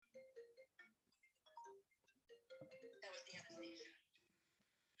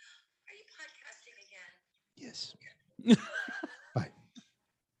Yes. Bye.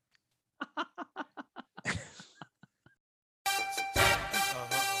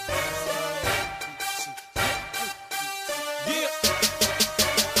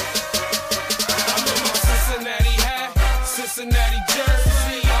 Cincinnati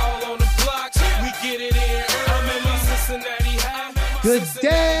jersey, all on the blocks. We get it in. I'm in my Cincinnati hat. Good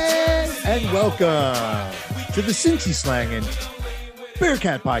day and welcome to the Cincy Slangin'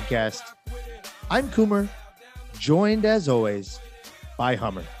 Bearcat Podcast. I'm Coomer, joined as always by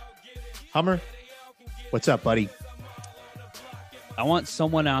Hummer. Hummer, what's up, buddy? I want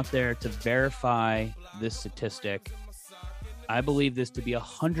someone out there to verify this statistic. I believe this to be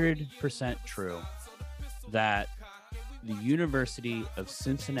 100% true, that the University of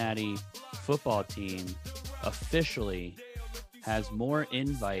Cincinnati football team officially has more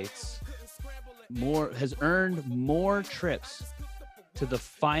invites, has earned more trips to the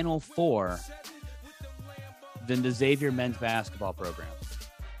Final Four than the Xavier men's basketball program.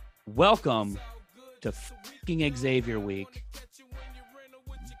 Welcome to fucking Xavier Week.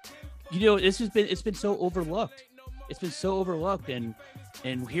 You know, it's been so overlooked. It's been so overlooked, and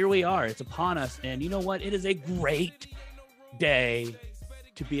here we are. It's upon us, and you know what? It is a great day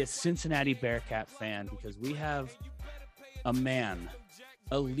to be a Cincinnati Bearcat fan because we have a man,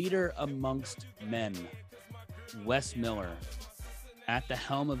 a leader amongst men, Wes Miller, at the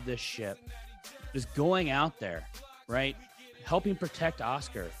helm of this ship, just going out there, right? Helping protect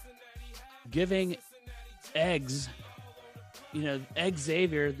Oscar, giving Eggs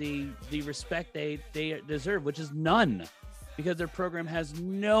Xavier the respect they deserve, which is none, because their program has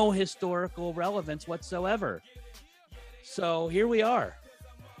no historical relevance whatsoever. So here we are.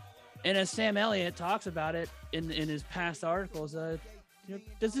 And as Sam Elliott talks about it in his past articles,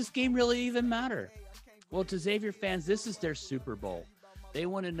 does this game really even matter? Well, to Xavier fans, this is their Super Bowl. They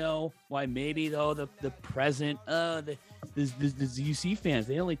want to know why maybe, though, the present, the UC fans,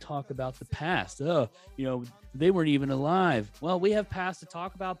 they only talk about the past. They weren't even alive. Well, we have past to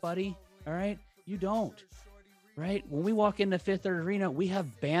talk about, buddy. All right? You don't. Right? When we walk into Fifth Third Arena, we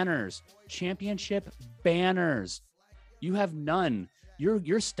have banners, championship banners. You have none.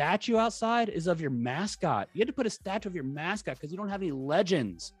 Your statue outside is of your mascot. You had to put a statue of your mascot because you don't have any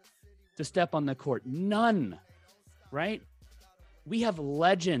legends to step on the court. None. Right? We have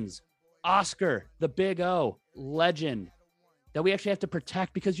legends. Oscar, the Big O, legend that we actually have to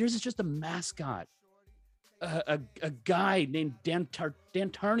protect because yours is just a mascot. A guy named Dan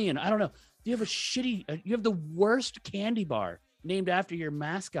Tarnian. I don't know. You have the worst candy bar named after your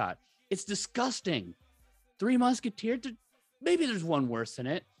mascot. It's disgusting. Three Musketeers, maybe there's one worse than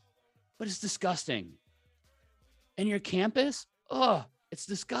it, but it's disgusting. And your campus, it's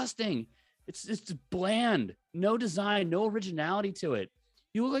disgusting. It's bland, no design, no originality to it.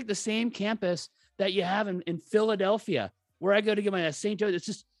 You look like the same campus that you have in Philadelphia, where I go to get my St. Joe's. It's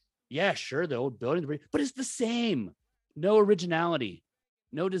just, yeah, sure, the old building, but it's the same. No originality,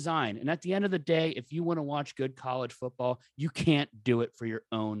 no design. And at the end of the day, if you want to watch good college football, you can't do it for your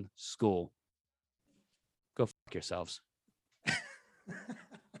own school. Go fuck yourselves.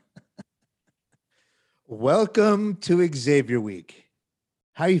 Welcome to Xavier Week.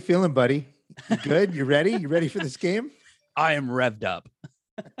 How you feeling, buddy? You good? You ready? You ready for this game? I am revved up.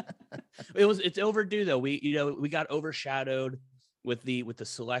 It's overdue though. We got overshadowed with the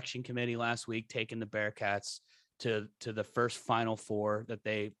selection committee last week, taking the Bearcats to the first Final Four that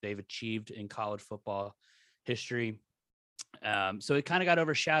they've achieved in college football history. So it kind of got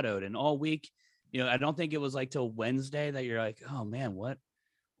overshadowed, and all week, I don't think it was like till Wednesday that you're like, oh man, what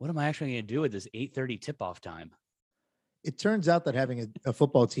am I actually going to do with this 8:30 tip-off time? It turns out that having a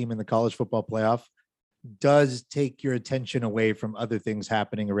football team in the college football playoff does take your attention away from other things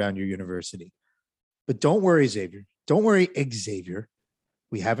happening around your university. But don't worry, Xavier. Don't worry, Xavier.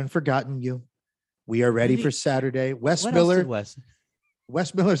 We haven't forgotten you. We are ready for Saturday. Wes Miller's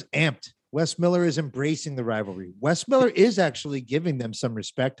amped. Wes Miller is embracing the rivalry. Wes Miller is actually giving them some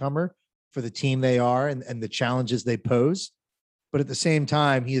respect, Hummer, for the team they are and the challenges they pose. But at the same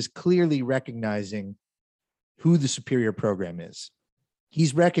time, he is clearly recognizing who the superior program is.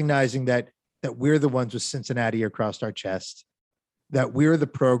 He's recognizing that we're the ones with Cincinnati across our chest, that we're the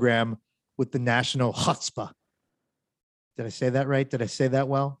program with the national chutzpah. Did I say that right? Did I say that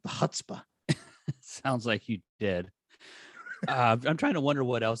well? The chutzpah. Sounds like you did. I'm trying to wonder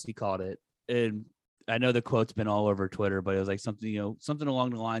what else he called it. And I know the quote's been all over Twitter, but it was like something, something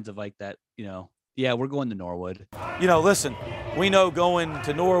along the lines of like that, yeah, we're going to Norwood. Listen, we know going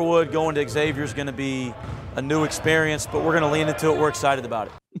to Norwood, going to Xavier is going to be a new experience, but we're going to lean into it. We're excited about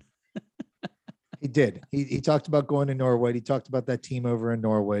it. He did. He talked about going to Norwood. He talked about that team over in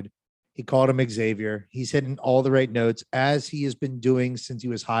Norwood. He called him Xavier. He's hitting all the right notes, as he has been doing since he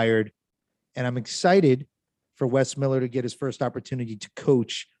was hired. And I'm excited for Wes Miller to get his first opportunity to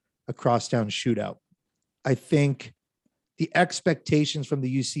coach a crosstown shootout. I think the expectations from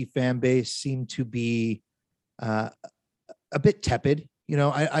the UC fan base seem to be a bit tepid. You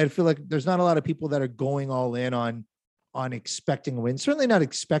know, I feel like there's not a lot of people that are going all in on expecting a win. Certainly not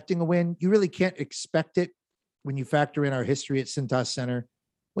expecting a win. You really can't expect it when you factor in our history at Cintas Center,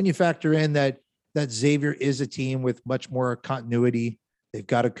 when you factor in that Xavier is a team with much more continuity. They've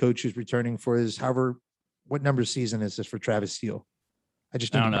got a coach who's returning for his, what number season is this for Travis Steele? I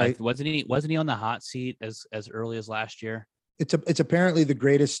don't know. Wasn't he on the hot seat as early as last year? It's apparently the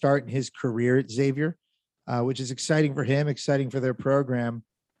greatest start in his career at Xavier, which is exciting for him, exciting for their program.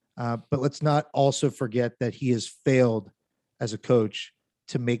 But let's not also forget that he has failed as a coach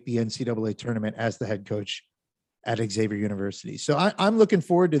to make the NCAA tournament as the head coach at Xavier University. So I'm looking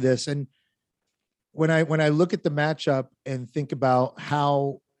forward to this. And when I look at the matchup and think about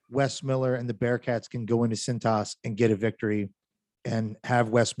how Wes Miller and the Bearcats can go into Cintas and get a victory and have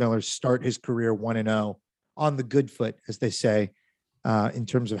Wes Miller start his career 1-0 on the good foot, as they say, in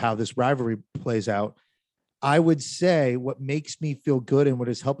terms of how this rivalry plays out, I would say what makes me feel good and what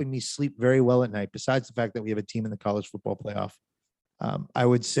is helping me sleep very well at night, besides the fact that we have a team in the college football playoff, I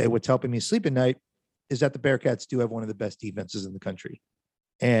would say what's helping me sleep at night is that the Bearcats do have one of the best defenses in the country.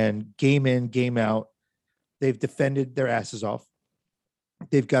 And game in, game out, they've defended their asses off.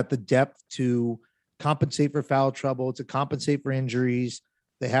 They've got the depth to compensate for foul trouble, to compensate for injuries.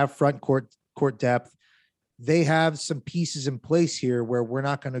 They have front court depth. They have some pieces in place here where we're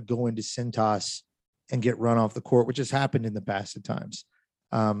not going to go into Cintas and get run off the court, which has happened in the past at times.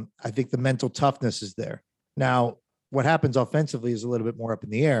 I think the mental toughness is there. Now, what happens offensively is a little bit more up in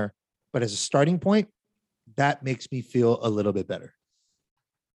the air, but as a starting point, that makes me feel a little bit better.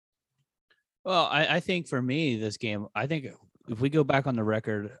 Well, I think for me, this game, I think if we go back on the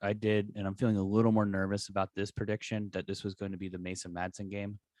record, I did, and I'm feeling a little more nervous about this prediction that this was going to be the Mason Madsen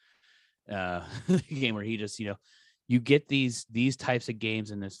game. The game where he just, you get these types of games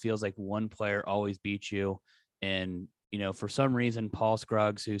and this feels like one player always beats you. And, for some reason, Paul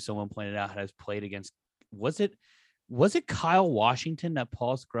Scruggs, who someone pointed out has played against, was it Kyle Washington that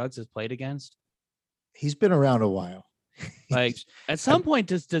Paul Scruggs has played against? He's been around a while. Like at some point,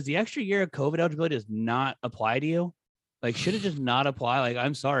 does the extra year of COVID eligibility does not apply to you? Like, should it just not apply? Like,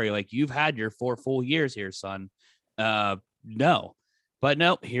 I'm sorry, like you've had your 4 full years here, son. No, but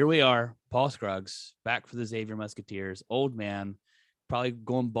no, here we are. Paul Scruggs back for the Xavier Musketeers. Old man, probably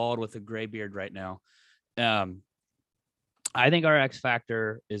going bald with a gray beard right now. I think our X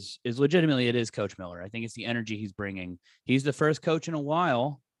factor is legitimately, it is Coach Miller. I think it's the energy he's bringing. He's the first coach in a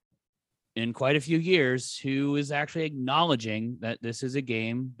while, in quite a few years, who is actually acknowledging that this is a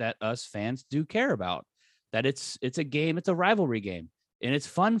game that us fans do care about, that it's a game, it's a rivalry game, and it's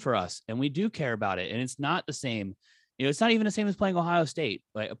fun for us, and we do care about it. And it's not the same, it's not even the same as playing Ohio State.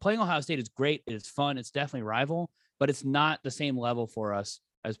 Like, playing Ohio State is great, it's fun, it's definitely rival, but it's not the same level for us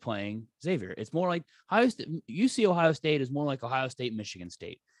as playing Xavier. It's more like UC Ohio State is more like Ohio State, Michigan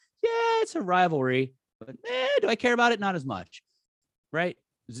State. Yeah, it's a rivalry, but do I care about it? Not as much, right?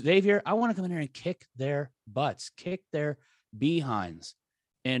 Xavier, I want to come in here and kick their butts, kick their behinds.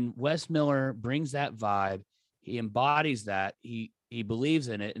 And Wes Miller brings that vibe. He embodies that. He believes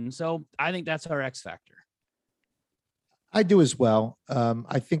in it. And so I think that's our X factor. I do as well.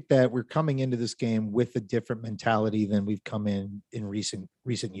 I think that we're coming into this game with a different mentality than we've come in recent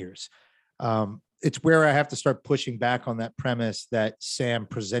years. It's where I have to start pushing back on that premise that Sam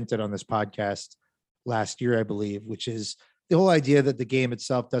presented on this podcast last year, I believe, which is the whole idea that the game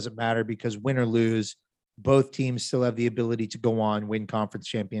itself doesn't matter because win or lose, both teams still have the ability to go on, win conference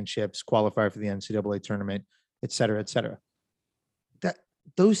championships, qualify for the NCAA tournament, et cetera, et cetera.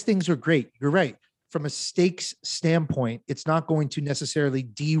 Those things are great. You're right. From a stakes standpoint, it's not going to necessarily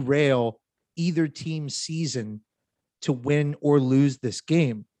derail either team's season to win or lose this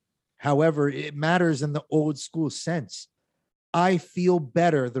game. However, it matters in the old school sense. I feel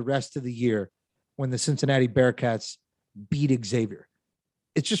better the rest of the year when the Cincinnati Bearcats beat Xavier.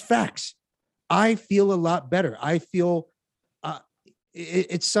 It's just facts. I feel a lot better. I feel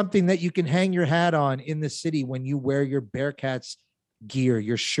it's something that you can hang your hat on in the city when you wear your Bearcats gear,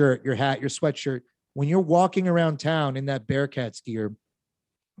 your shirt, your hat, your sweatshirt. When you're walking around town in that Bearcats gear,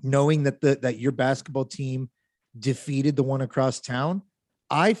 knowing that your basketball team defeated the one across town,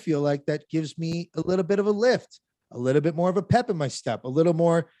 I feel like that gives me a little bit of a lift, a little bit more of a pep in my step, a little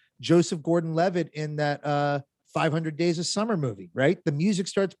more Joseph Gordon-Levitt in that 500 Days of Summer movie, right? The music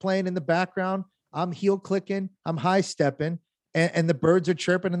starts playing in the background. I'm heel clicking. I'm high stepping. and the birds are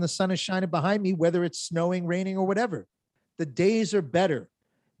chirping and the sun is shining behind me, whether it's snowing, raining, or whatever. The days are better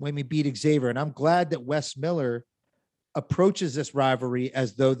when we beat Xavier. And I'm glad that Wes Miller approaches this rivalry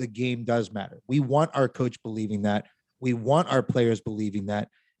as though the game does matter. We want our coach believing that. We want our players believing that.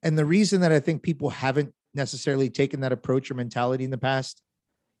 And the reason that I think people haven't necessarily taken that approach or mentality in the past,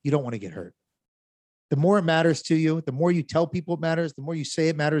 you don't want to get hurt. The more it matters to you, the more you tell people it matters, the more you say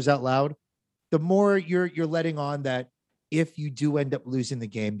it matters out loud, the more you're letting on that if you do end up losing the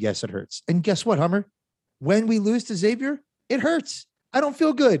game, yes, it hurts. And guess what, Hummer? When we lose to Xavier, it hurts. I don't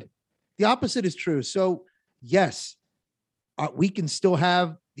feel good. The opposite is true. So yes, we can still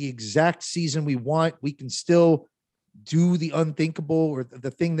have the exact season we want. We can still do the unthinkable or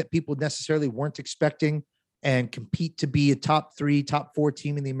the thing that people necessarily weren't expecting and compete to be a top 3, top 4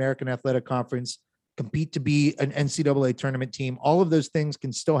 team in the American Athletic Conference, compete to be an NCAA tournament team. All of those things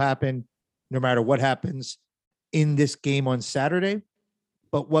can still happen no matter what happens in this game on Saturday.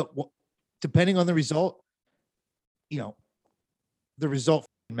 But what depending on the result, the result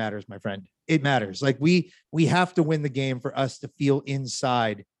matters, my friend. It matters. Like we have to win the game for us to feel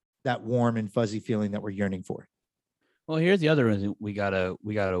inside that warm and fuzzy feeling that we're yearning for. Well, here's the other reason we gotta.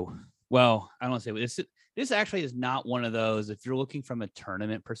 Well, I don't want to say this. This actually is not one of those. If you're looking from a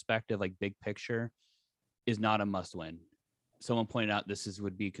tournament perspective, like big picture, is not a must win. Someone pointed out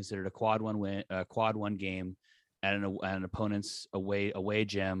would be considered a quad one game at an opponent's away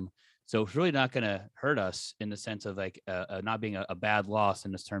gym. So it's really not going to hurt us in the sense of like not being a bad loss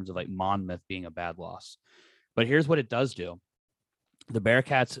in the terms of like Monmouth being a bad loss. But here's what it does do. The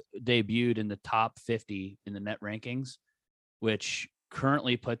Bearcats debuted in the top 50 in the net rankings, which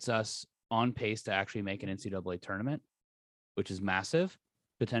currently puts us on pace to actually make an NCAA tournament, which is massive,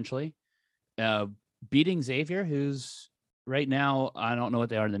 potentially. Beating Xavier, who's right now, I don't know what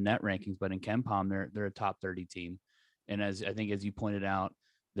they are in the net rankings, but in KenPom, they're a top 30 team. And as you pointed out,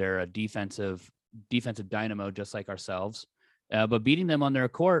 they're a defensive dynamo, just like ourselves. But beating them on their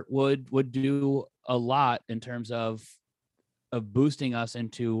court would do a lot in terms of boosting us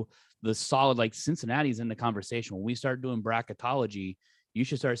into the solid, like Cincinnati's in the conversation. When we start doing bracketology, you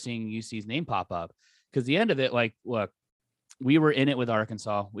should start seeing UC's name pop up. Because the end of it, like, look, we were in it with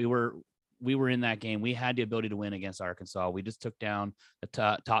Arkansas. We were in that game. We had the ability to win against Arkansas. We just took down a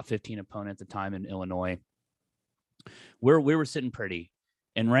top 15 opponent at the time in Illinois. We were sitting pretty.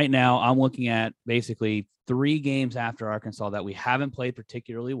 And right now I'm looking at basically 3 games after Arkansas that we haven't played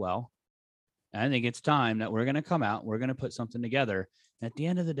particularly well. And I think it's time that we're going to come out. We're going to put something together. And at the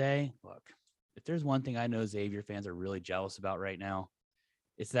end of the day, look, if there's one thing I know Xavier fans are really jealous about right now,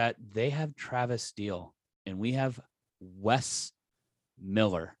 it's that they have Travis Steele and we have Wes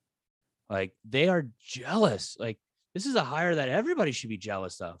Miller. Like, they are jealous. Like, this is a hire that everybody should be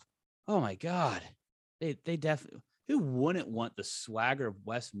jealous of. Oh my God. They definitely, who wouldn't want the swagger of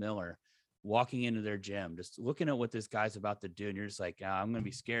Wes Miller walking into their gym, just looking at what this guy's about to do? And you're just like, I'm going to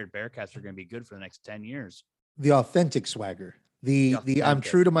be scared. Bearcats are going to be good for the next 10 years. The authentic swagger, the I'm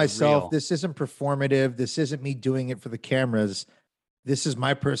true to myself. Real. This isn't performative. This isn't me doing it for the cameras. This is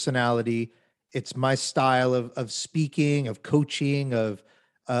my personality. It's my style of speaking, of coaching,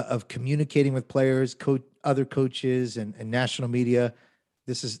 of communicating with players, other coaches and national media.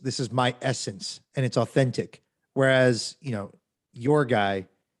 This is my essence, and it's authentic. Whereas, your guy,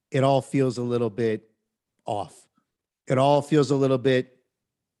 it all feels a little bit off. It all feels a little bit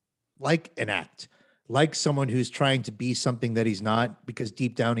like an act, like someone who's trying to be something that he's not, because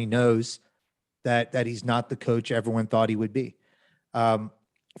deep down he knows that he's not the coach everyone thought he would be.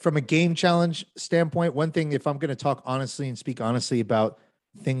 From a game challenge standpoint, one thing, if I'm going to talk honestly and speak honestly about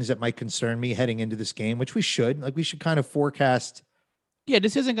things that might concern me heading into this game, which we should kind of forecast. Yeah,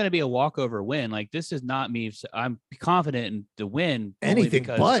 this isn't going to be a walkover win. Like, this is not me. I'm confident in the win. Anything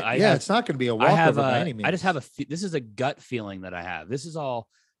but, it's not going to be a walkover by any means. I just have this is a gut feeling that I have. This is all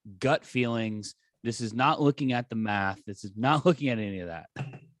gut feelings. This is not looking at the math. This is not looking at any of that.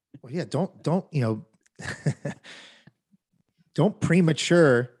 Well, yeah, don't don't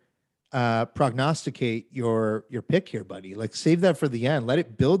premature prognosticate your pick here, buddy. Like, save that for the end. Let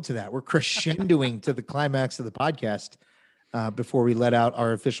it build to that. We're crescendoing to the climax of the podcast before we let out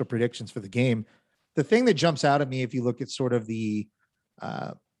our official predictions for the game. The thing that jumps out at me, if you look at sort of the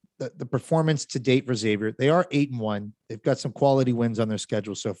performance to date for Xavier, they are 8-1. They've got some quality wins on their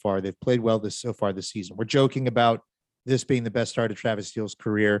schedule so far. They've played well so far this season. We're joking about this being the best start of Travis Steele's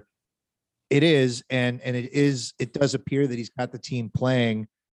career. It is, and it does appear that he's got the team playing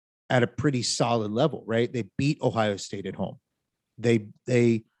at a pretty solid level, right? They beat Ohio State at home. They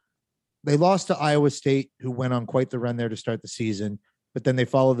lost to Iowa State, who went on quite the run there to start the season, but then they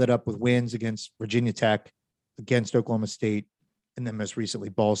followed that up with wins against Virginia Tech, against Oklahoma State, and then most recently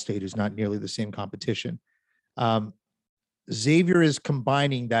Ball State, who's not nearly the same competition. Xavier is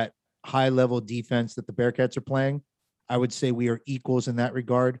combining that high level defense that the Bearcats are playing. I would say we are equals in that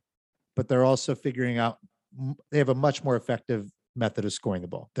regard, but they're also figuring out they have a much more effective method of scoring the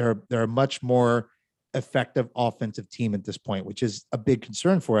ball. They're a much more effective offensive team at this point, which is a big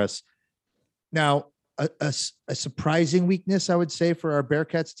concern for us. Now, a surprising weakness, I would say, for our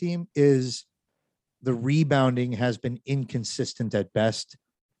Bearcats team is the rebounding has been inconsistent at best,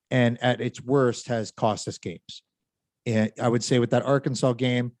 and at its worst has cost us games. And I would say with that Arkansas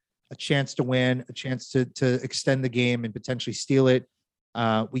game, a chance to win, a chance to extend the game and potentially steal it.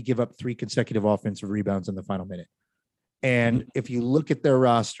 We give up 3 consecutive offensive rebounds in the final minute. And if you look at their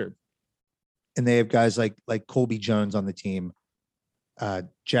roster, and they have guys like Colby Jones on the team,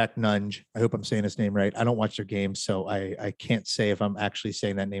 Jack Nunge. I hope I'm saying his name right. I don't watch their games, so I can't say if I'm actually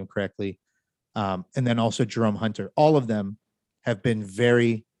saying that name correctly. And then also Jerome Hunter. All of them have been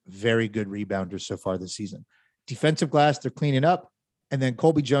very, very good rebounders so far this season. Defensive glass, they're cleaning up. And then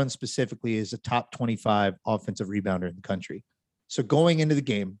Colby Jones specifically is a top 25 offensive rebounder in the country. So going into the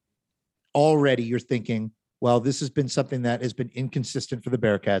game, already you're thinking, well, this has been something that has been inconsistent for the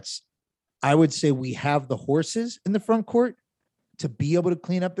Bearcats. I would say we have the horses in the front court to be able to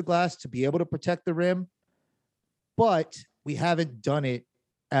clean up the glass, to be able to protect the rim, but we haven't done it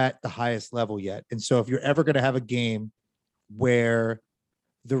at the highest level yet. And so if you're ever going to have a game where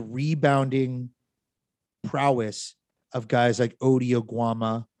the rebounding prowess of guys like Odi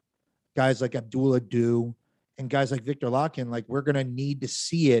Oguama, guys like Abdullah Du, and guys like Victor Locken, like we're going to need to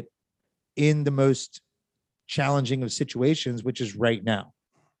see it in the most challenging of situations, which is right now.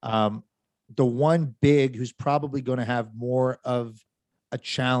 The one big who's probably going to have more of a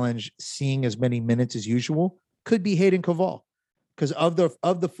challenge seeing as many minutes as usual could be Hayden Koval. Because of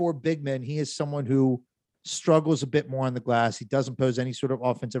the 4 big men, he is someone who struggles a bit more on the glass. He doesn't pose any sort of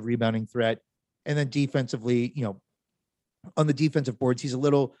offensive rebounding threat. And then defensively, on the defensive boards, he's a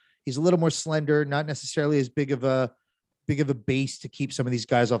little more slender, not necessarily as big of a base to keep some of these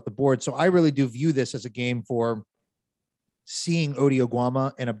guys off the board. So I really do view this as a game for seeing Odi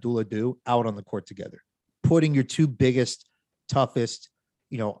Oguama and Abdullah Du out on the court together, putting your 2 biggest, toughest,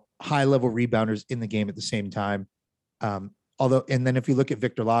 high level rebounders in the game at the same time. And then if you look at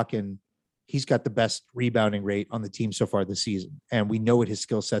Victor Locken, he's got the best rebounding rate on the team so far this season. And we know what his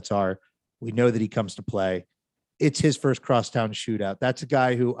skill sets are. We know that he comes to play. It's his first crosstown shootout. That's a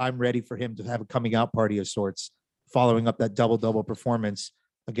guy who I'm ready for him to have a coming out party of sorts, following up that double-double performance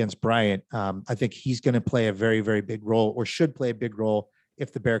against Bryant. I think he's going to play a very, very big role, or should play a big role,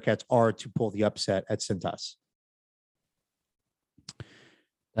 if the Bearcats are to pull the upset at Cintas.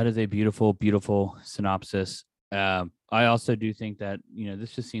 That is a beautiful, beautiful synopsis. I also do think that,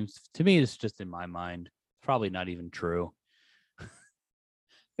 this just seems to me, it's just in my mind, probably not even true. I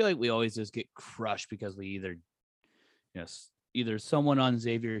feel like we always just get crushed because we either someone on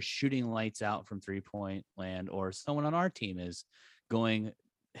Xavier is shooting lights out from 3-point land, or someone on our team is going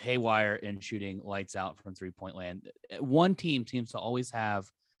haywire and shooting lights out from 3-point land. One team seems to always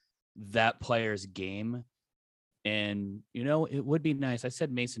have that player's game. And, it would be nice. I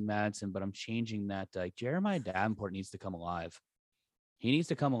said Mason Madsen, but I'm changing that. Jeremiah Davenport needs to come alive. He needs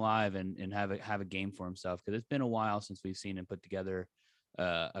to come alive and have a game for himself, because it's been a while since we've seen him put together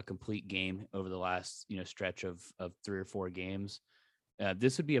a complete game over the last, stretch of 3 or 4 games.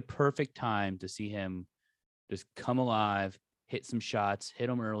 This would be a perfect time to see him just come alive, hit some shots, hit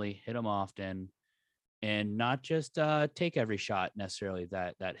them early, hit them often, and not just take every shot necessarily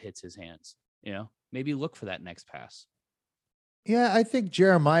that hits his hands. Maybe look for that next pass. Yeah, I think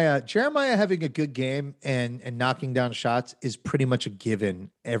Jeremiah having a good game and knocking down shots is pretty much a given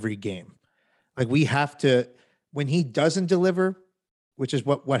every game. Like, we have to, when he doesn't deliver, which is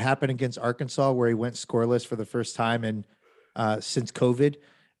what happened against Arkansas, where he went scoreless for the first time and since COVID,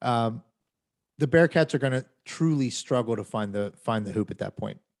 the Bearcats are going to truly struggle to find the hoop at that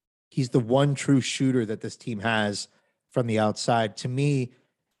point. He's the one true shooter that this team has from the outside. To me,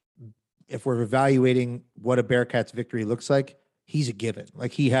 if we're evaluating what a Bearcats victory looks like, he's a given.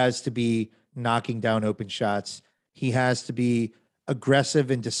 Like, he has to be knocking down open shots. He has to be aggressive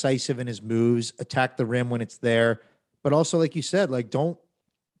and decisive in his moves, attack the rim when it's there. But also, like you said,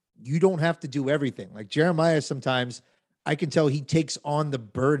 you don't have to do everything. Like, Jeremiah, sometimes I can tell he takes on the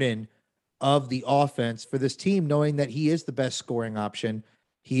burden of the offense for this team, knowing that he is the best scoring option.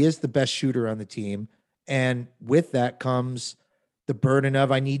 He is the best shooter on the team. And with that comes the burden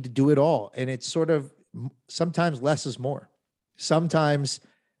of, I need to do it all. And it's sort of, sometimes less is more. Sometimes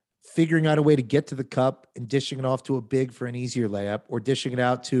figuring out a way to get to the cup and dishing it off to a big for an easier layup, or dishing it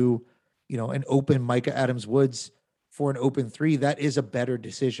out to, an open Micah Adams Woods for an open three, that is a better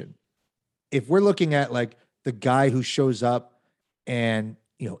decision. If we're looking at like the guy who shows up and,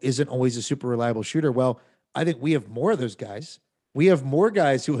 isn't always a super reliable shooter, well, I think we have more of those guys. We have more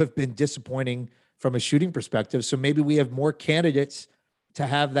guys who have been disappointing from a shooting perspective. So maybe we have more candidates to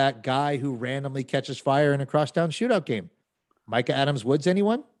have that guy who randomly catches fire in a crosstown shootout game. Micah Adams Woods,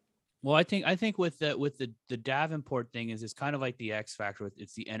 anyone? Well, I think with the Davenport thing is it's kind of like the X factor.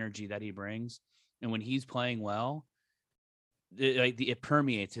 It's the energy that he brings, and when he's playing well, it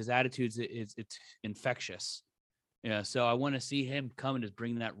permeates. His attitudes, it's infectious. Yeah, so I want to see him come and just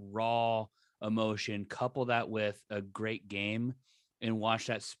bring that raw emotion, couple that with a great game, and watch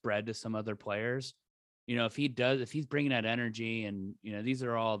that spread to some other players. If he's bringing that energy, and these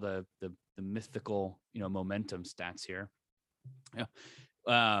are all the mythical momentum stats here.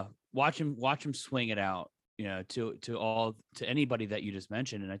 Yeah, watch him swing it out. To anybody that you just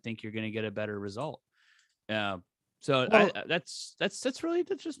mentioned, and I think you're going to get a better result. So that's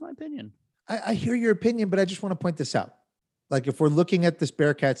just my opinion. I hear your opinion, but I just want to point this out. Like if we're looking at this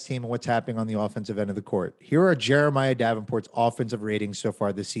Bearcats team and what's happening on the offensive end of the court, here are Jeremiah Davenport's offensive ratings so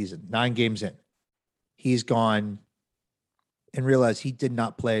far this season, 9 games in. He's gone and realized he did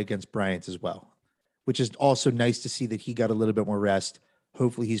not play against Bryant as well, which is also nice to see that he got a little bit more rest.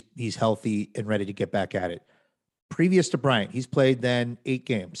 Hopefully he's healthy and ready to get back at it. Previous to Bryant, he's played then 8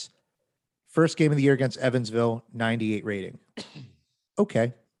 games. First game of the year against Evansville, 98 rating.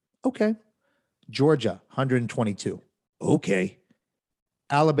 Okay. Georgia, 122. Okay.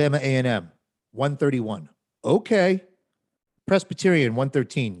 Alabama A&M, 131. Okay. Presbyterian,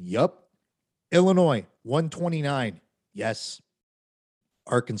 113. Yup. Illinois, 129. Yes.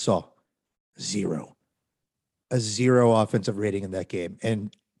 Arkansas, 0. A 0 offensive rating in that game.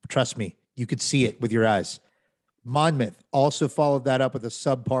 And trust me, you could see it with your eyes. Monmouth also followed that up with a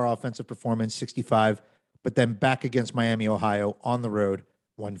subpar offensive performance, 65, but then back against Miami, Ohio on the road,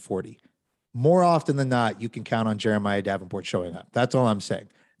 140. More often than not, you can count on Jeremiah Davenport showing up. That's all I'm saying.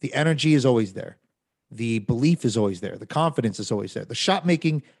 The energy is always there. The belief is always there. The confidence is always there. The shot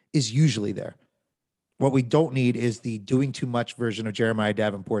making is usually there. What we don't need is the doing too much version of Jeremiah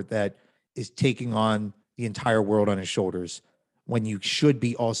Davenport that is taking on the entire world on his shoulders when you should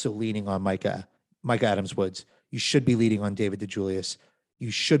be also leaning on Micah Adams Woods. You should be leaning on David DeJulius.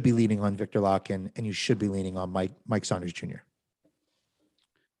 You should be leaning on Victor Larkin, and you should be leaning on Mike Saunders Jr.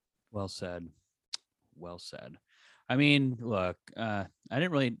 Well said. I mean, look, I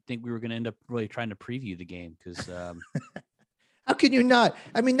didn't really think we were going to end up really trying to preview the game because how can you not?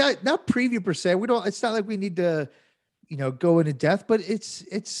 I mean, not preview per se. We don't. It's not like we need to, go into depth. But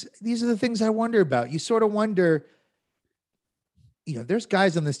it's these are the things I wonder about. You sort of wonder. There's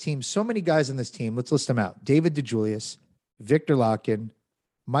guys on this team. So many guys on this team. Let's list them out: David DeJulius, Victor Larkin,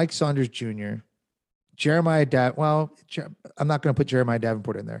 Mike Saunders Jr., Jeremiah I'm not going to put Jeremiah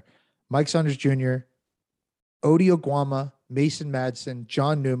Davenport in there. Mike Saunders Jr., Odi Oguama, Mason Madsen,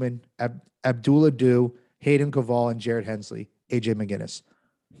 John Newman, Abdullah Dew, Hayden Caval, and Jared Hensley, AJ McGinnis.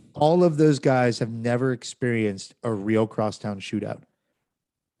 All of those guys have never experienced a real crosstown shootout.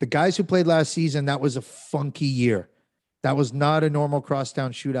 The guys who played last season, that was a funky year. That was not a normal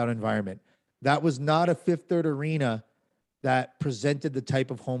crosstown shootout environment. That was not a Fifth Third arena that presented the type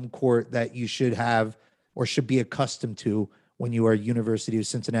of home court that you should have or should be accustomed to when you are a University of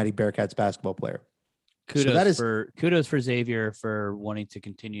Cincinnati Bearcats basketball player. Kudos for Xavier for wanting to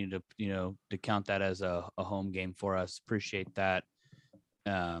continue to count that as a home game for us. Appreciate that.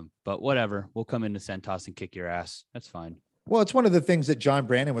 But whatever, we'll come into Centos and kick your ass. That's fine. Well, it's one of the things that John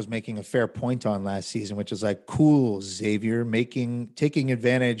Brandon was making a fair point on last season, which is like, cool, Xavier, taking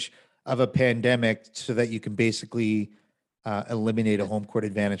advantage of a pandemic so that you can basically eliminate a home court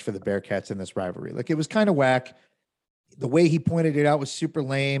advantage for the Bearcats in this rivalry. Like, it was kind of whack. The way he pointed it out was super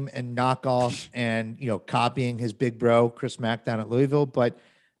lame and knockoff and, copying his big bro, Chris Mack down at Louisville. But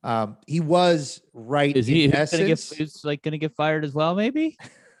he was right. Is he going to get fired as well? Maybe.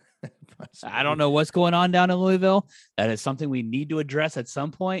 I don't know what's going on down in Louisville. That is something we need to address at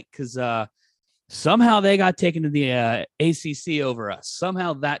some point because somehow they got taken to the ACC over us.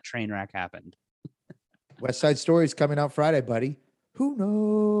 Somehow that train wreck happened. West Side Story's coming out Friday, buddy. Who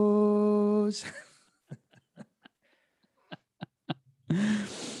knows?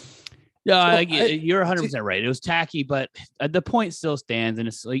 Yeah, you're 100% right. It was tacky, but the point still stands, and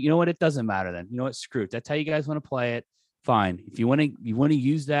it's like, you know what? It doesn't matter then. You know what? Screw it. That's how you guys want to play it. Fine. If you want to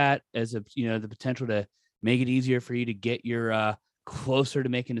use that as the potential to make it easier for you to get your closer to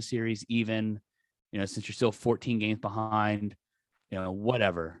making the series even, since you're still 14 games behind,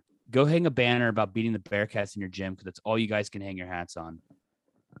 whatever. Go hang a banner about beating the Bearcats in your gym because that's all you guys can hang your hats on.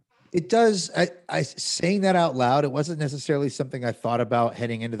 It does. I saying that out loud, it wasn't necessarily something I thought about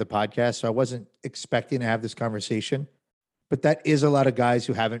heading into the podcast. So I wasn't expecting to have this conversation, but that is a lot of guys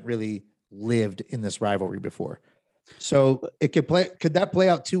who haven't really lived in this rivalry before. So it could that play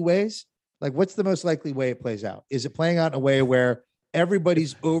out two ways? Like, what's the most likely way it plays out? Is it playing out in a way where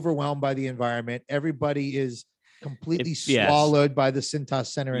everybody's overwhelmed by the environment? Everybody is completely Yes. swallowed by the Cintas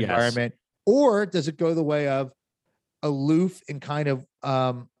Center Yes. environment? Or does it go the way of aloof and kind of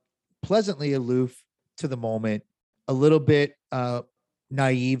pleasantly aloof to the moment, a little bit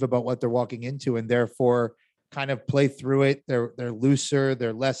naive about what they're walking into, and therefore kind of play through it? They're looser,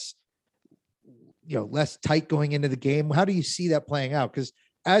 they're less, less tight going into the game. How do you see that playing out? Because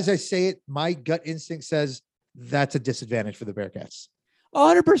as I say it, my gut instinct says that's a disadvantage for the Bearcats.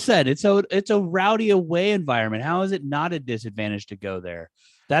 100%. It's a rowdy away environment. How is it not a disadvantage to go there?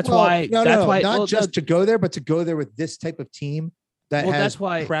 That's why. Not just to go there, but to go there with this type of team that has that's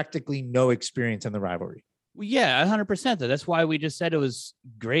why, practically no experience in the rivalry. Yeah, 100%. That's why we just said it was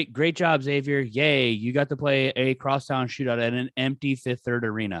great. Great job, Xavier. Yay. You got to play a crosstown shootout at an empty Fifth Third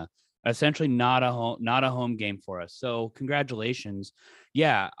arena. Essentially not a home game for us. So congratulations.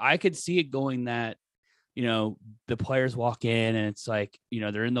 Yeah, I could see it going that, the players walk in and it's like,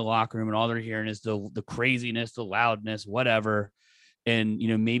 they're in the locker room and all they're hearing is the craziness, the loudness, whatever. And,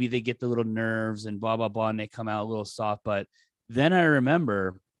 maybe they get the little nerves and blah, blah, blah, and they come out a little soft. But then I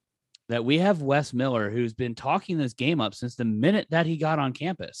remember that we have Wes Miller, who's been talking this game up since the minute that he got on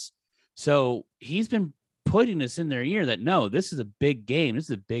campus. So he's been putting this in their ear that, no, this is a big game. This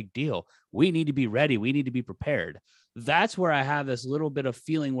is a big deal. We need to be ready. We need to be prepared. That's where I have this little bit of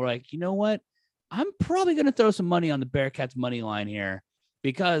feeling where, like, you know what? I'm probably going to throw some money on the Bearcats money line here,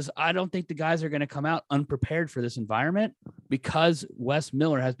 because I don't think the guys are going to come out unprepared for this environment, because Wes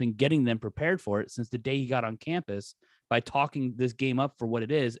Miller has been getting them prepared for it since the day he got on campus by talking this game up for what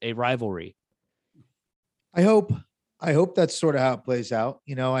it is, a rivalry. I hope that's sort of how it plays out.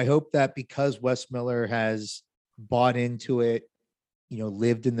 I hope that because Wes Miller has bought into it,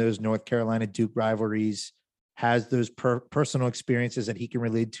 lived in those North Carolina Duke rivalries, has those personal experiences that he can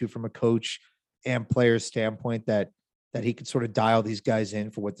relate to from a coach and player standpoint, that he could sort of dial these guys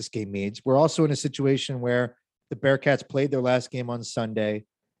in for what this game means. We're also in a situation where the Bearcats played their last game on Sunday,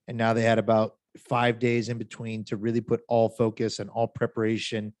 and now they had about 5 days in between to really put all focus and all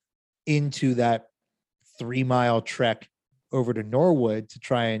preparation into that 3-mile trek over to Norwood to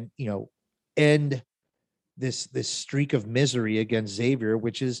try and, end this streak of misery against Xavier,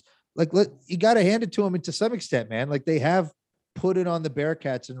 which is like, you got to hand it to them, and to some extent, man, like, they have put it on the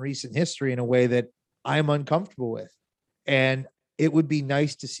Bearcats in recent history in a way that I'm uncomfortable with. And it would be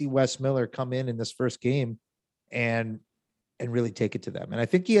nice to see Wes Miller come in this first game and really take it to them. And I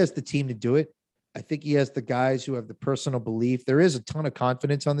think he has the team to do it. I think he has the guys who have the personal belief. There is a ton of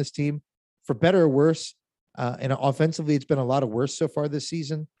confidence on this team, for better or worse. And offensively, it's been a lot of worse so far this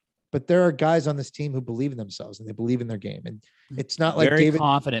season. But there are guys on this team who believe in themselves and they believe in their game. And it's not like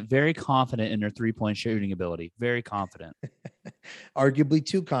very confident in their 3-point shooting ability. Very confident. Arguably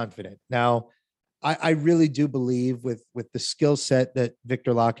too confident. Now, I really do believe with the skill set that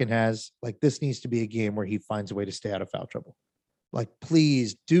Victor Locken has, like, this needs to be a game where he finds a way to stay out of foul trouble. Like,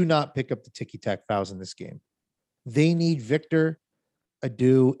 please do not pick up the ticky-tack fouls in this game. They need Victor,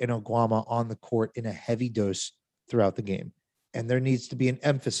 Adu, and Oguama on the court in a heavy dose throughout the game. And there needs to be an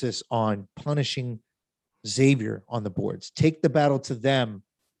emphasis on punishing Xavier on the boards. Take the battle to them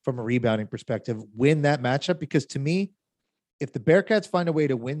from a rebounding perspective. Win that matchup, because to me, if the Bearcats find a way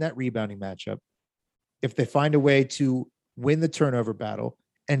to win that rebounding matchup, if they find a way to win the turnover battle,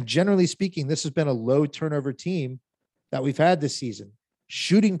 and generally speaking, this has been a low turnover team that we've had this season.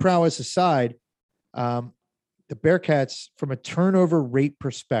 Shooting prowess aside, the Bearcats, from a turnover rate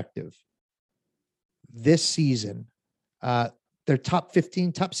perspective, this season, they're top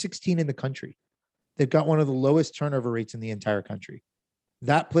 15, top 16 in the country. They've got one of the lowest turnover rates in the entire country.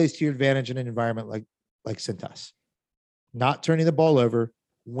 That plays to your advantage in an environment like Cintas. Not turning the ball over,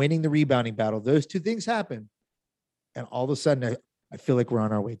 winning the rebounding battle. Those two things happen. And all of a sudden, I feel like we're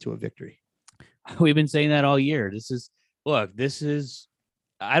on our way to a victory. We've been saying that all year.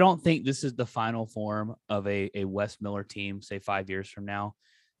 I don't think this is the final form of a Wes Miller team, say 5 years from now,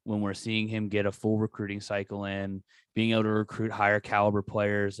 when we're seeing him get a full recruiting cycle in, being able to recruit higher caliber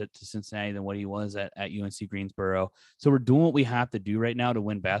players to Cincinnati than what he was at UNC Greensboro. So we're doing what we have to do right now to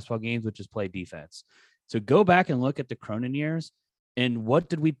win basketball games, which is play defense. So go back and look at the Cronin years, and what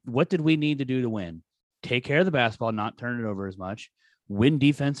did we need to do to win? Take care of the basketball, not turn it over as much, win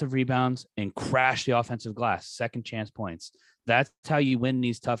defensive rebounds, and crash the offensive glass, second chance points. That's how you win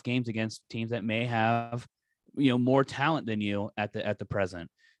these tough games against teams that may have, more talent than you at the present.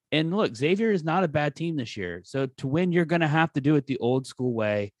 And look, Xavier is not a bad team this year. So to win, you're going to have to do it the old school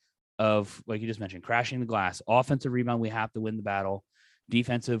way of, like you just mentioned, crashing the glass. Offensive rebound, we have to win the battle.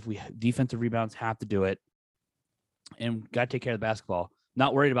 Defensive rebounds have to do it. And got to take care of the basketball.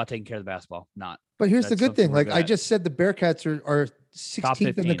 Not worried about taking care of the basketball. Not. But here's the That's good thing. something we're Like good I at. just said, the Bearcats are 16th in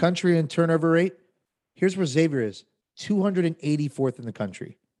the 15. country in turnover rate. Here's where Xavier is 284th in the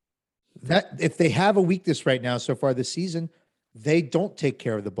country. That if they have a weakness right now so far this season, they don't take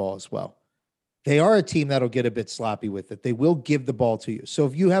care of the ball as well. They are a team that'll get a bit sloppy with it. They will give the ball to you. So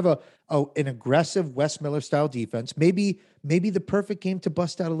if you have an aggressive Wes Miller style defense, maybe the perfect game to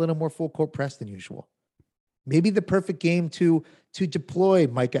bust out a little more full court press than usual. Maybe the perfect game to deploy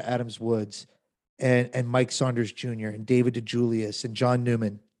Micah Adams Woods and Mike Saunders Jr. and David DeJulius and John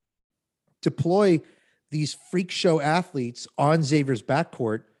Newman. Deploy these freak show athletes on Xavier's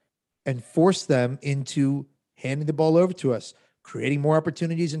backcourt and force them into handing the ball over to us, creating more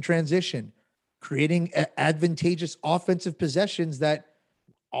opportunities in transition, creating advantageous offensive possessions that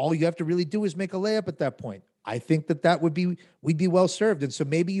all you have to really do is make a layup at that point. I think we'd be well served. And so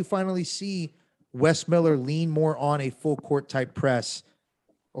maybe you finally see Wes Miller lean more on a full court type press,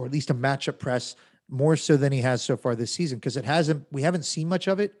 or at least a matchup press, more so than he has so far this season, because we haven't seen much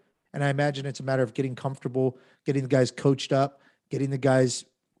of it. And I imagine it's a matter of getting comfortable, getting the guys coached up, getting the guys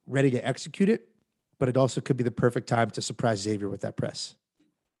ready to execute it. But it also could be the perfect time to surprise Xavier with that press.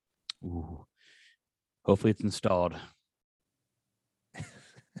 Ooh. Hopefully it's installed.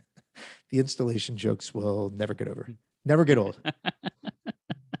 The installation jokes will never get over. Never get old.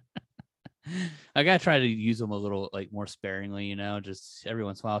 I gotta try to use them a little like more sparingly, just every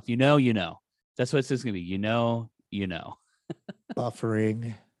once in a while. If you know, you know. That's what it's gonna be. You know.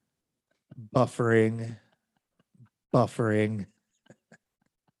 Buffering.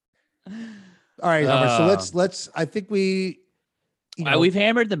 All right, Hummer. So let's. I think we've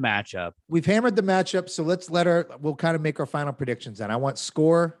hammered the matchup. We've hammered the matchup. So we'll kind of make our final predictions. Then I want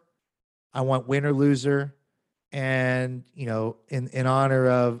score, I want win or loser, and in honor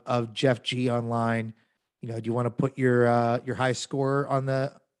of Jeff G online, do you want to put your high score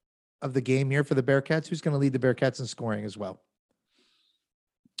of the game here for the Bearcats? Who's going to lead the Bearcats in scoring as well?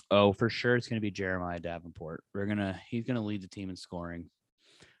 Oh, for sure, it's going to be Jeremiah Davenport. He's going to lead the team in scoring.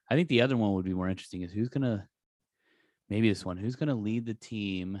 I think the other one would be more interesting is who's going to lead the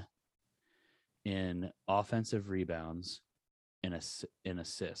team in offensive rebounds and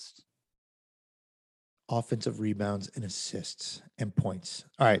assists. Offensive rebounds and assists and points.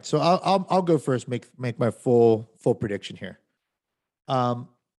 All right, so I'll go first. Make my full prediction here. I'll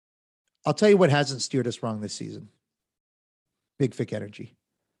tell you what hasn't steered us wrong this season. Big Vic energy,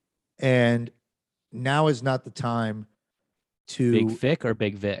 and now is not the time to Big Vic or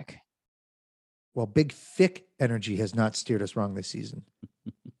Big Vic. Well, Big Vic energy has not steered us wrong this season,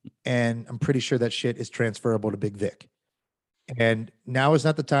 and I'm pretty sure that shit is transferable to Big Vic. And now is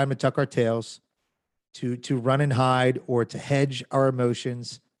not the time to tuck our tails, to run and hide, or to hedge our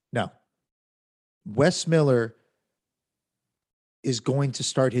emotions. No. Wes Miller is going to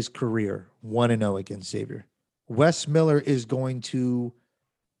start his career 1-0 against Xavier. Wes Miller is going to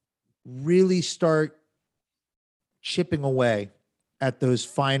really start chipping away at those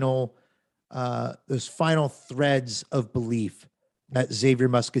final threads of belief that Xavier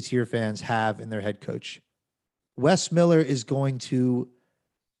Musketeer fans have in their head coach. Wes Miller is going to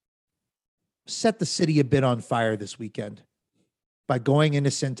set the city a bit on fire this weekend by going into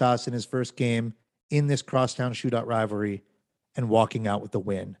Cintas in his first game in this crosstown shootout rivalry and walking out with the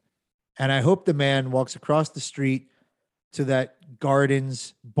win. And I hope the man walks across the street to that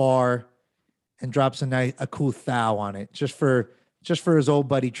Gardens bar and drops a cool thou on it just for his old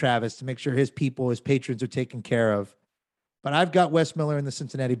buddy Travis, to make sure his people, his patrons, are taken care of. But I've got Wes Miller and the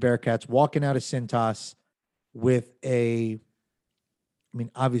Cincinnati Bearcats walking out of Cintas with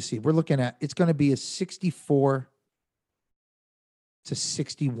obviously we're looking at, it's going to be a 64-61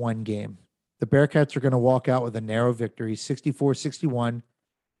 game. The Bearcats are going to walk out with a narrow victory, 64-61.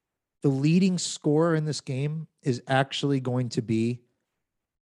 The leading scorer in this game is actually going to be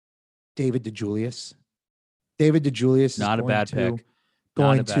David DeJulius. David DeJulius is Not a bad pick.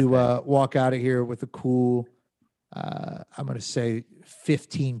 Going to walk out of here with a cool, I'm going to say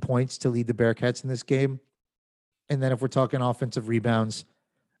 15 points to lead the Bearcats in this game. And then if we're talking offensive rebounds,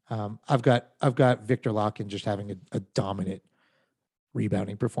 I've got Victor Locken just having a dominant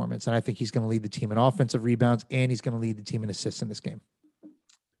rebounding performance. And I think he's going to lead the team in offensive rebounds, and he's going to lead the team in assists in this game.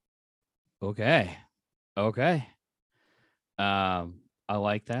 Okay. I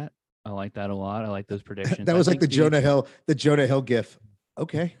like that. I like that a lot. I like those predictions. That was like the Jonah Hill gif.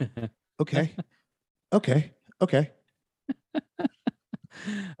 Okay.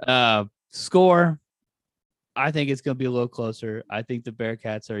 Score. I think it's going to be a little closer. I think the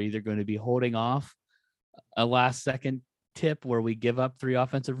Bearcats are either going to be holding off a last second tip where we give up 3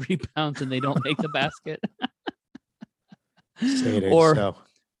 offensive rebounds and they don't make the basket. Say it ain't or so.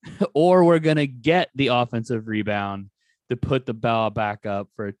 or we're going to get the offensive rebound to put the ball back up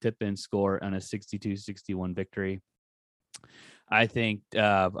for a tip-in score on a 62-61 victory. I think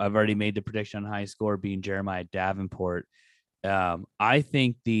I've already made the prediction on high score being Jeremiah Davenport. I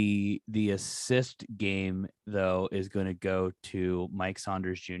think the assist game though is going to go to Mike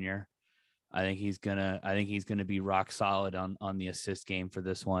Saunders Jr. I think he's gonna be rock solid on the assist game for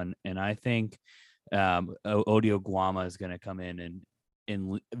this one, and I think Odio Guama is going to come in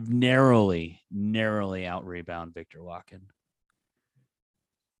and narrowly out rebound Victor Wacken.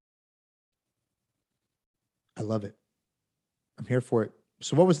 I love it. I'm here for it.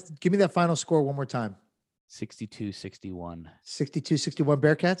 So give me that final score one more time. 62-61. 62-61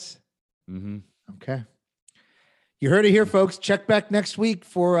 Bearcats? Mm-hmm. Okay. You heard it here, folks. Check back next week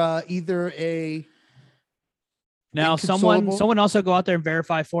for either a... Now, someone also go out there and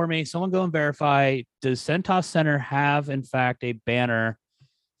verify for me. Someone go and verify, does Centos Center have, in fact, a banner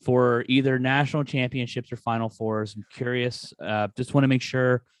for either national championships or Final Fours? I'm curious. Just want to make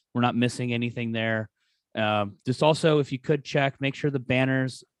sure we're not missing anything there. Just also, if you could check, make sure the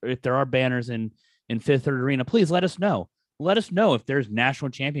banners, if there are banners in Fifth Third Arena, please let us know. Let us know if there's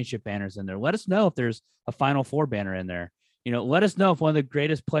national championship banners in there. Let us know if there's a Final Four banner in there. Let us know if one of the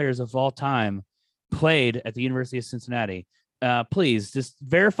greatest players of all time played at the University of Cincinnati. Please just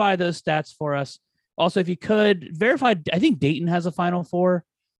verify those stats for us. Also, if you could verify, I think Dayton has a Final Four.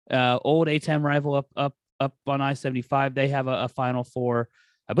 Old A-10 rival up on I-75. They have a Final Four.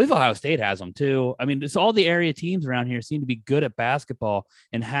 I believe Ohio State has them too. I mean, it's all the area teams around here seem to be good at basketball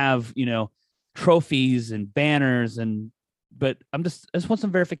and have, trophies and banners but I just want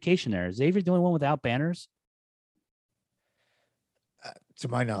some verification there. Is Xavier the only one without banners? To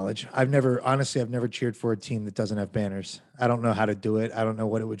my knowledge, I've never cheered for a team that doesn't have banners. I don't know how to do it. I don't know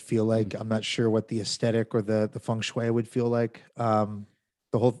what it would feel like. I'm not sure what the aesthetic or the feng shui would feel like. I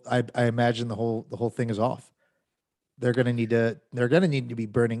imagine the whole thing is off. They're gonna need to be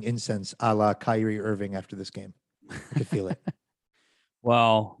burning incense a la Kyrie Irving after this game. I can feel it.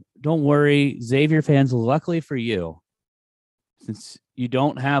 Well, don't worry, Xavier fans. Luckily for you, since you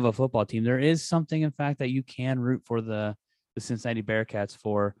don't have a football team, there is something, in fact, that you can root for the Cincinnati Bearcats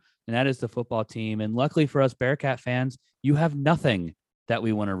for, and that is the football team. And luckily for us Bearcat fans, you have nothing that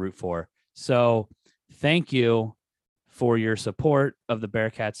we want to root for. So thank you for your support of the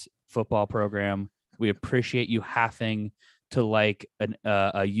Bearcats football program. We appreciate you having to like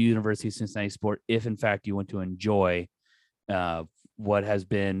a University of Cincinnati sport if, in fact, you want to enjoy what has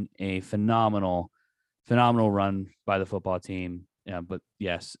been a phenomenal run by the football team. But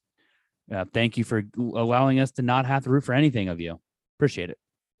yes, thank you for allowing us to not have to root for anything of you. Appreciate it.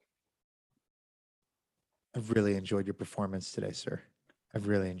 I've really enjoyed your performance today, sir. I've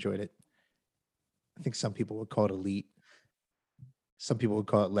really enjoyed it. I think some people would call it elite. Some people would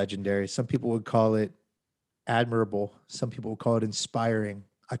call it legendary. Some people would call it admirable. Some people would call it inspiring.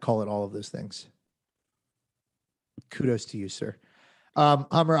 I call it all of those things. Kudos to you, sir.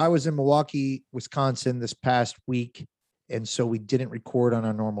 Hummer, I was in Milwaukee, Wisconsin this past week, and so we didn't record on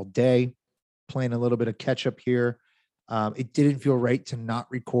our normal day, playing a little bit of catch up here. It didn't feel right to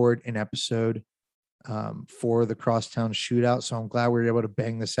not record an episode for the Crosstown Shootout, so I'm glad we were able to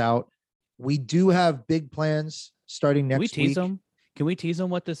bang this out. We do have big plans starting next week. Can we tease them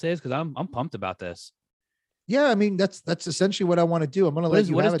what this is? Because I'm pumped about this. Yeah, I mean that's essentially what I want to do. I'm going to let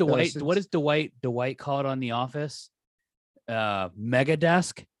you have it. What does Dwight call it on The Office? Mega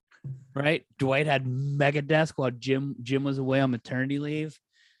desk, right? Dwight had mega desk while Jim was away on maternity leave.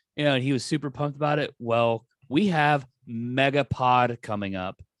 And he was super pumped about it. Well, we have Mega Pod coming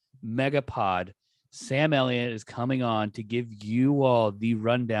up. Mega Pod. Sam Elliott is coming on to give you all the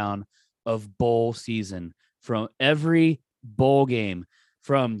rundown of bowl season from every bowl game,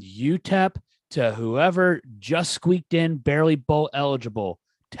 from UTEP to whoever just squeaked in, barely bowl eligible.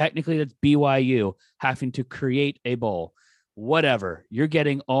 Technically, that's BYU having to create a bowl. Whatever. You're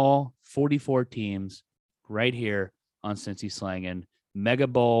getting all 44 teams right here on Cincy Slangin'. Mega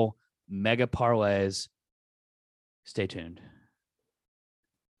Bowl, mega parlays. Stay tuned.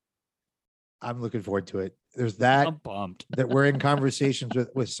 I'm looking forward to it. There's that. I'm pumped. That we're in conversations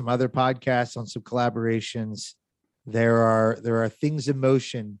with some other podcasts on some collaborations. There are things in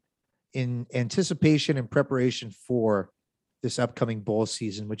motion in anticipation and preparation for this upcoming bowl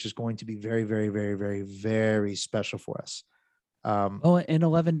season, which is going to be very, very, very, very, very special for us. In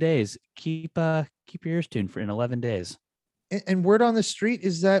 11 days. Keep your ears tuned for in 11 days. And word on the street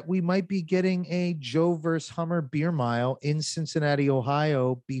is that we might be getting a Joe versus Hummer beer mile in Cincinnati,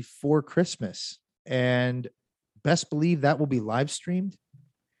 Ohio before Christmas. And best believe that will be live streamed.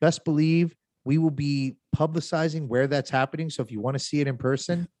 Best believe we will be publicizing where that's happening. So if you want to see it in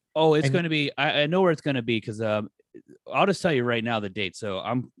person, Oh, it's And- going to be. I know where it's going to be because I'll just tell you right now the date. So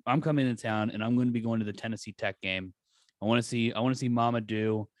I'm coming into town and I'm going to be going to the Tennessee Tech game. I want to see Mama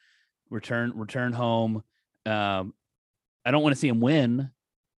Do return home. I don't want to see him win,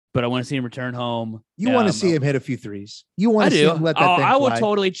 but I want to see him return home. you want to see him hit a few threes. You want I to see do. him let that thing I would fly.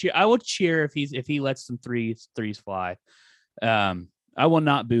 totally cheer. I would cheer if he lets some threes fly. I will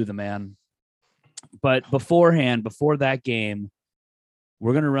not boo the man. But before that game,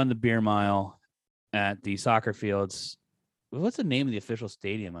 we're gonna run the beer mile at the soccer fields. What's the name of the official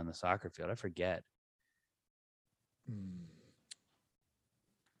stadium on the soccer field? I forget.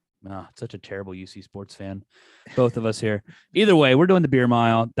 Oh, such a terrible UC sports fan. Both of us here. Either way, we're doing the beer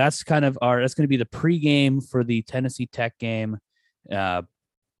mile. That's going to be the pregame for the Tennessee Tech game.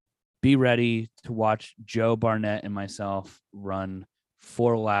 Be ready to watch Joe Barnett and myself run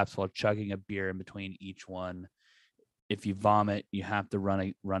 4 laps while chugging a beer in between each one. If you vomit, you have to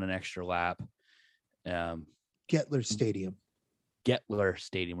run an extra lap. Gettler Stadium. Gettler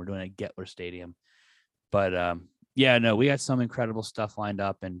Stadium. We're doing it at Gettler Stadium. But yeah, no, we got some incredible stuff lined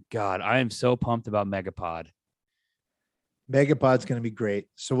up, and God, I am so pumped about Megapod. Megapod's going to be great.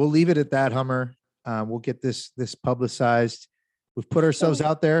 So we'll leave it at that, Hummer. We'll get this publicized. We've put ourselves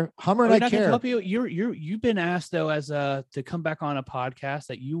out there. Hummer and I care. Help you. You've been asked though to come back on a podcast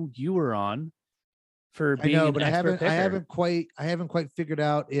that you were on for I being know, an but I expert haven't picker. I haven't quite figured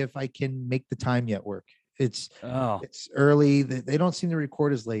out if I can make the time yet work. It's Oh, early. They don't seem to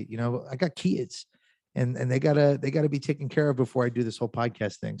record as late. You know, I got kids, and they gotta be taken care of before I do this whole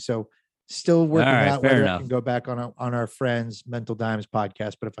podcast thing. So still working All right, out fair whether I enough. can go back on our friends Mental Dimes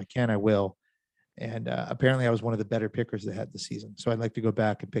podcast. But if I can, I will. And apparently, I was one of the better pickers they had this season. So I'd like to go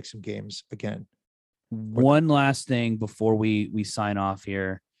back and pick some games again. one last thing before we sign off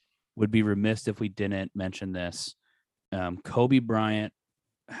here. Would be remiss if we didn't mention this. Kobe Bryant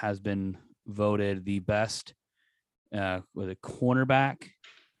has been voted the best with a cornerback,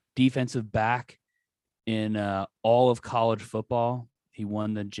 defensive back in all of college football. He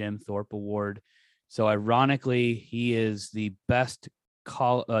won the Jim Thorpe Award. So ironically, he is the best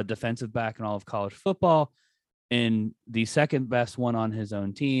defensive back in all of college football and the second best one on his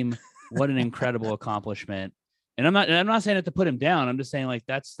own team. What an incredible accomplishment. And I'm not saying it to put him down. I'm just saying like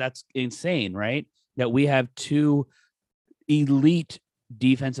that's insane, right? That we have 2 elite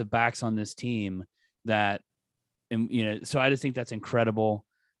defensive backs on this team that, and so I just think that's incredible.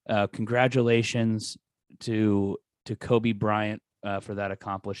 Congratulations to Kobe Bryant for that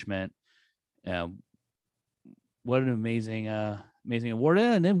accomplishment. What an amazing award.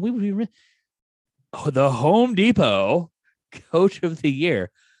 And then we would be the Home Depot Coach of the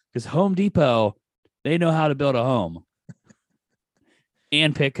Year, because Home Depot, they know how to build a home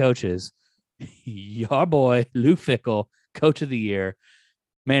and pick coaches. Your boy Luke Fickell, Coach of the Year,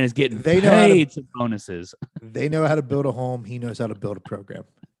 man, is getting paid some bonuses. They know how to build a home. He knows how to build a program.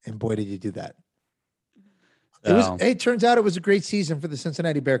 And boy, did you do that. It turns out it was a great season for the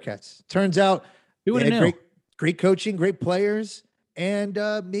Cincinnati Bearcats. Turns out Who would they have had knew? great coaching, great players. And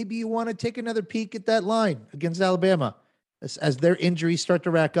maybe you want to take another peek at that line against Alabama as their injuries start to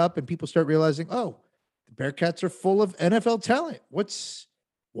rack up and people start realizing, oh, the Bearcats are full of NFL talent. What's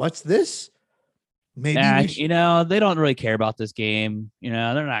this? Maybe they don't really care about this game. They're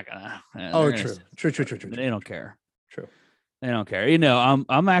not gonna. True. They don't care. True. They don't care.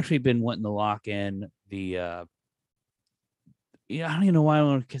 I'm actually been wanting to lock in the. I don't even know why I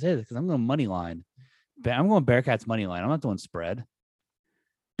want to say this because I'm going money line. I'm going Bearcats money line. I'm not doing spread.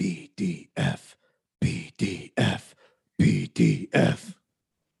 BDF.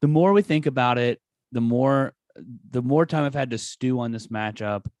 The more we think about it, the more time I've had to stew on this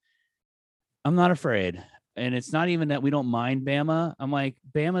matchup. I'm not afraid. And it's not even that we don't mind Bama. I'm like,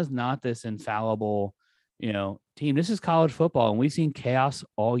 Bama's not this infallible, team. This is college football, and we've seen chaos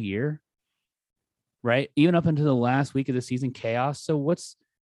all year, right? Even up until the last week of the season, chaos. So what's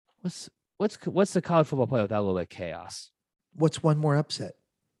the college football play without a little bit of chaos? What's one more upset?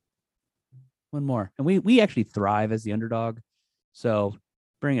 One more. And we actually thrive as the underdog. So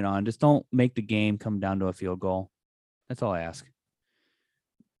bring it on. Just don't make the game come down to a field goal. That's all I ask.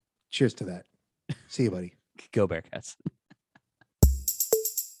 Cheers to that. See you, buddy. Go Bearcats.